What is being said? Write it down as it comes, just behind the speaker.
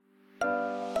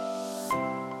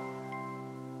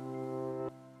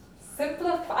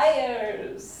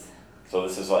Simplifiers. So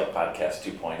this is like podcast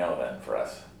 2.0 then for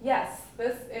us. Yes,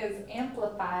 this is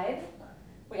amplified.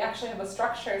 We actually have a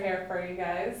structure here for you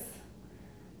guys.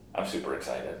 I'm super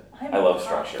excited. I'm I love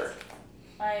pumped. structure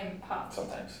I'm pumped.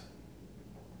 sometimes.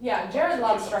 Yeah, Jared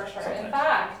loves structure. In Sometimes.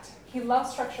 fact, he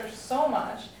loves structure so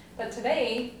much that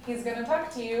today he's going to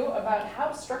talk to you about how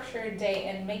to structure your day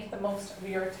and make the most of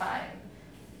your time.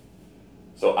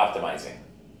 So optimizing.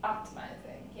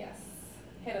 Optimizing, yes.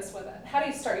 Hit us with it. How do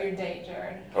you start your day,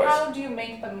 Jared? Oh, How do you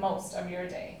make the most of your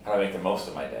day? How do I make the most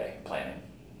of my day? Planning.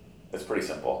 It's pretty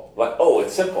simple. Like, oh,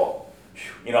 it's simple.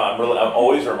 You know, I'm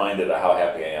always reminded of how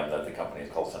happy I am that the company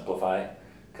is called Simplify,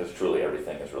 because truly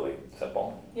everything is really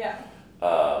simple. Yeah.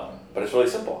 But it's really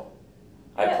simple.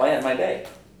 I Yeah. plan my day.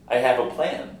 I have a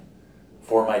plan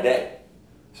for my day.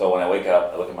 So when I wake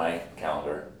up, I look at my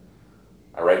calendar.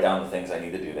 I write down the things I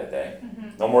need to do that day.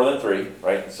 Mm-hmm. No more than 3,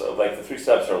 right? So like the 3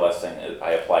 steps or less thing,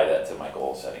 I apply that to my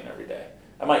goal setting every day.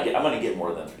 I'm going to get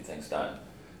more than 3 things done,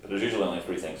 but there's usually only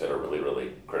 3 things that are really,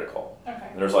 really critical. Okay.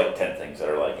 And there's like 10 things that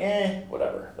are like,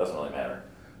 whatever, doesn't really matter.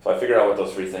 So I figure out what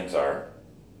those 3 things are,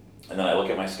 and then I look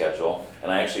at my schedule, and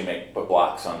I actually put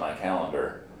blocks on my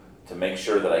calendar to make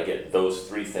sure that I get those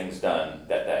 3 things done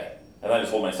that day. And then I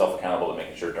just hold myself accountable to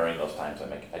making sure during those times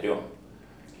I do them.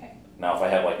 Okay. Now if I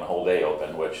have like my whole day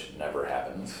open, which never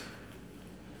happens,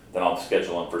 then I'll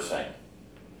schedule them first thing,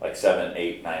 like 7,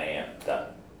 8, 9 a.m. done.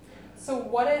 So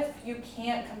what if you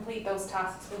can't complete those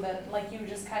tasks within, like you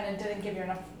just kind of didn't give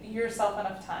yourself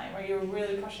enough time, or you were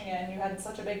really pushing it and you had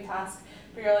such a big task,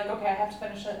 but you're like, okay, I have to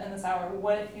finish it in this hour.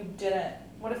 What if you didn't?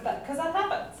 What if that, because that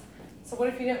happens. So what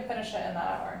if you didn't finish it in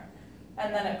that hour?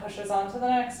 And then it pushes on to the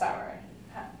next hour.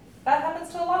 That happens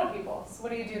to a lot of people. So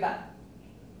what do you do then?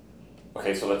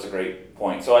 Okay, so that's a great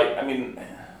point. So I mean,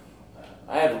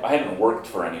 I haven't worked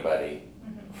for anybody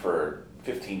for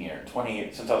 15 years, 20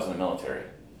 years, since I was in the military.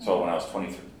 So when I was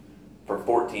 23, for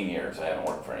 14 years, I haven't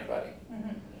worked for anybody.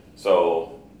 Mm-hmm.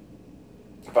 So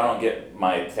if I don't get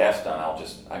my task done,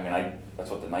 that's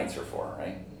what the nights are for,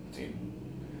 right?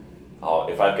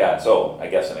 So I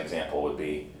guess an example would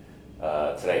be,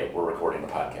 today we're recording a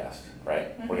podcast, right?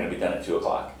 Mm-hmm. We're going to be done at 2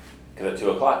 o'clock. Because at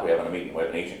 2 o'clock we have a meeting, we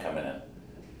have an agent coming in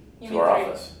You to mean our 3?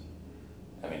 office.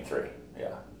 I mean 3,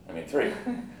 yeah. I mean 3.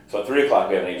 So at 3 o'clock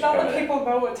we have an agent Not coming that in. people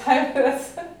know what time it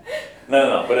is.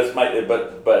 No, but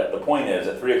the point is,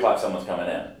 at 3 o'clock someone's coming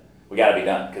in. We got to be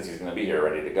done because he's going to be here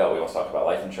ready to go. We want to talk about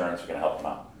life insurance. We're going to help him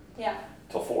out Yeah.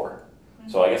 till 4.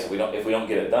 So I guess if we don't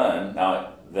get it done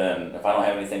now, then if I don't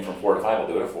have anything from 4 to 5, I'll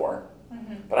do it at 4.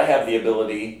 Mm-hmm. But I have the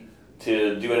ability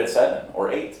to do it at 7 or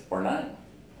 8 or 9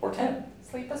 or 10.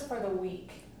 Sleep is for the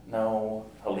weak. No,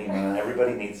 Helena,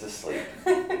 everybody needs to sleep.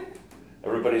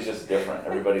 Everybody's just different.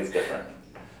 Everybody's different.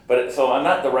 But so I'm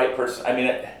not the right person. I mean,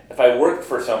 if I worked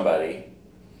for somebody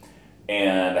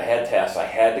and I had tasks I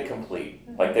had to complete,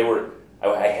 like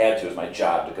I had to, it was my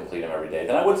job to complete them every day,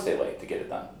 then I would stay late to get it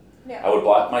done. Yeah. I would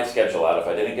block my schedule out. If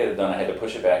I didn't get it done, I had to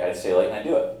push it back. I'd stay late and I'd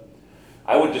do it.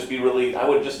 I would just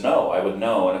know. I would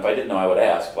know. And if I didn't know, I would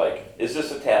ask, like, is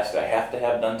this a task I have to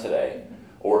have done today?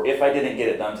 Or if I didn't get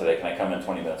it done today, can I come in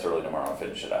 20 minutes early tomorrow and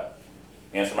finish it up?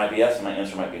 The answer might be yes, and my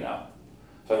answer might be no.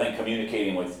 So I think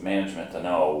communicating with management to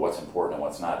know what's important and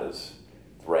what's not is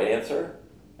the right answer,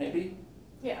 maybe.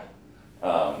 Yeah.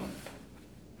 I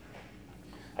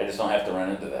just don't have to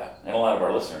run into that. And a lot of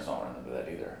our listeners don't run into that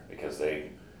either, because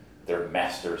they're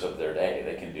masters of their day.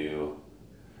 They can do,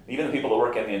 even the people that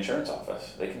work in the insurance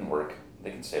office, they can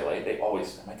stay late.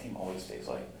 My team always stays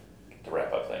late to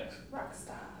wrap up things. Rock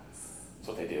stars. That's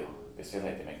what they do. They stay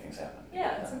late, they make things happen.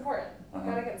 Yeah, it's important.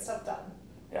 Gotta get stuff done.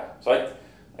 Yeah, so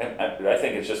I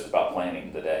think it's just about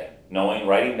planning the day.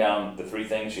 Writing down the 3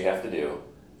 things you have to do,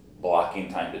 blocking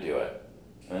time to do it,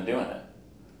 and then doing it.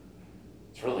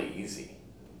 It's really easy,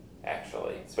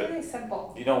 actually. It's really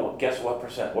simple. Guess what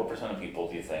percent of people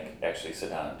do you think actually sit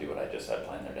down and do what I just said,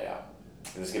 plan their day out?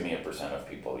 Just give me a percent of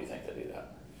people you think that do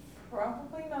that.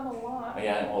 Probably not a lot.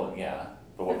 Yeah,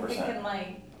 but what I'm percent? thinking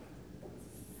like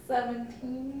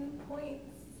 17.6,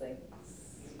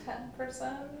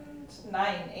 10%,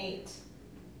 9, 8.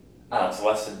 No, it's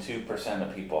less than 2%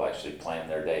 of people actually plan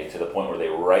their day to the point where they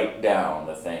write down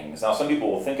the things. Now, some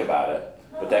people will think about it,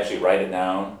 but to actually write it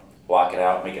down, block it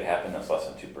out, make it happen, that's less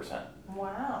than 2%.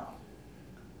 Wow.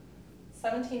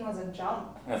 17 was a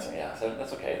jump. That's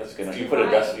okay. That's good. It's You too put a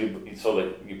high.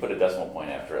 you put a decimal point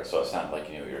after it, so it sounded like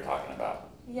you knew what you were talking about.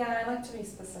 Yeah, I like to be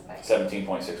specific.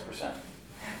 17.6%.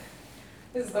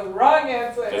 Is the wrong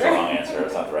answer. It's the wrong answer.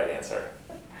 It's not the right answer.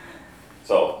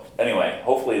 So anyway,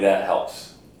 hopefully that helps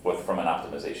from an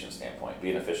optimization standpoint.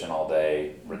 Being efficient all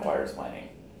day requires planning.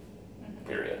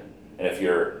 Period. And if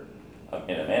you're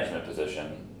in a management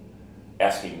position,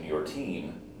 asking your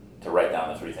team to write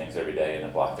down the 3 things every day and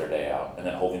then block their day out, and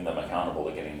then holding them accountable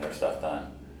to getting their stuff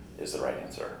done is the right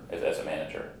answer as a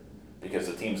manager. Because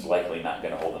the team's likely not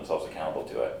going to hold themselves accountable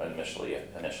to it initially. You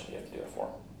have to do it for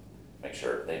them. Make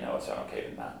sure they know it's not okay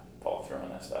to not follow through on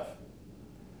that stuff.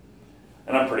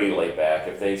 And I'm pretty laid back.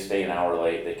 If they stay an hour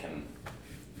late, they can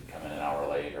come in an hour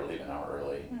late or leave an hour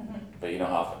early. Mm-hmm. But you know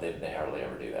how often they hardly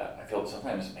ever do that. I feel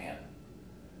sometimes, man,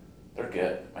 they're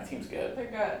good. My team's good.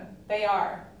 They're good. They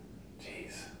are.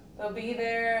 Jeez. They'll be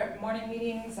there, morning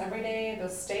meetings every day, they'll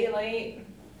stay late.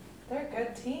 They're a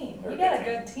good team. They're You a got a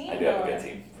good good team I do have a going. good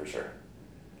team, for sure.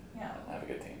 Yeah. I have a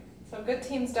good team. So good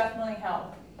teams definitely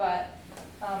help, but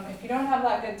if you don't have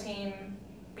that good team,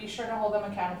 be sure to hold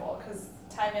them accountable because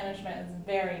time management is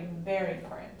very, very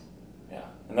important. Yeah,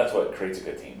 and that's what creates a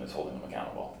good team, is holding them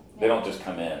accountable. They don't just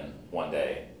come in one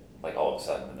day, like all of a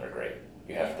sudden, and they're great.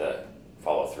 You have to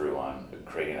follow through on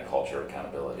creating a culture of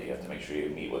accountability. You have to make sure you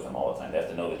meet with them all the time. They have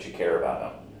to know that you care about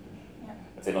them. Yeah.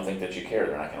 If they don't think that you care,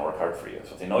 they're not going to work hard for you.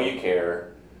 So if they know you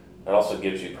care, that also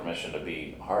gives you permission to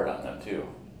be hard on them too.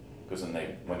 Because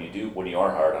when you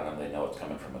are hard on them, they know it's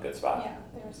coming from a good spot. Yeah,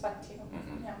 they respect you.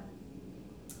 Mm-hmm. Yeah.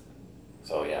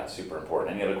 So yeah, super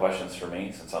important. Any other questions for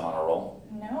me since I'm on a roll?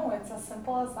 No, it's as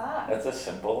simple as that. That's as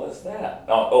simple as that.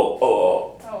 Oh.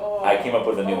 Oh. I came up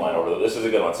with a new one over this is a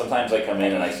good one. Sometimes I come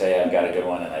in and I say I've got a good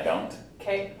one and I don't.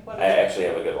 Okay. What is I it? actually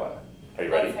have a good one. Are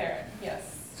you ready? Let's hear it.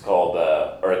 Yes. It's called,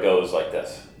 or it goes like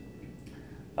this.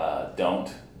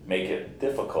 Don't make it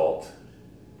difficult.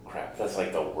 Crap, that's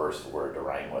like the worst word to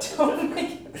rhyme with. Don't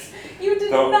make it. You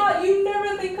did Don't- not. You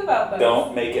never think about this.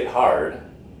 Don't make it hard.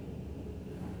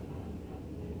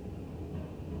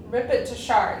 Rip it to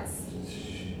shards.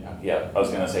 Yeah, I was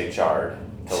gonna say charred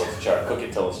till it's charred. Cook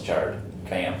it till it's charred.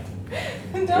 Bam.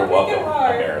 Don't You're make welcome, it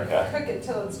hard. America. Cook it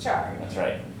till it's charred. That's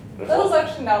right. That was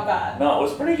actually not bad. No, it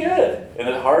was pretty good. And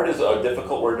it hard is a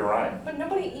difficult word to rhyme. But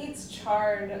nobody eats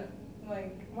charred.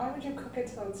 Like, why would you cook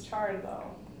it till it's charred though?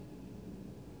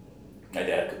 My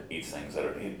dad eats things that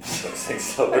are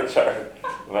things till they're charred.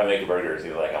 If I make burgers,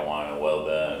 he's like, I want it well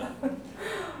done.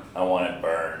 I want it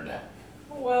burned.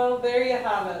 Well, there you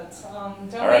have it. Don't All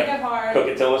make right. it hard. Cook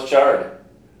it till it's charred.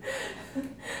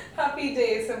 Happy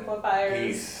day, simplifiers.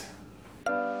 Peace.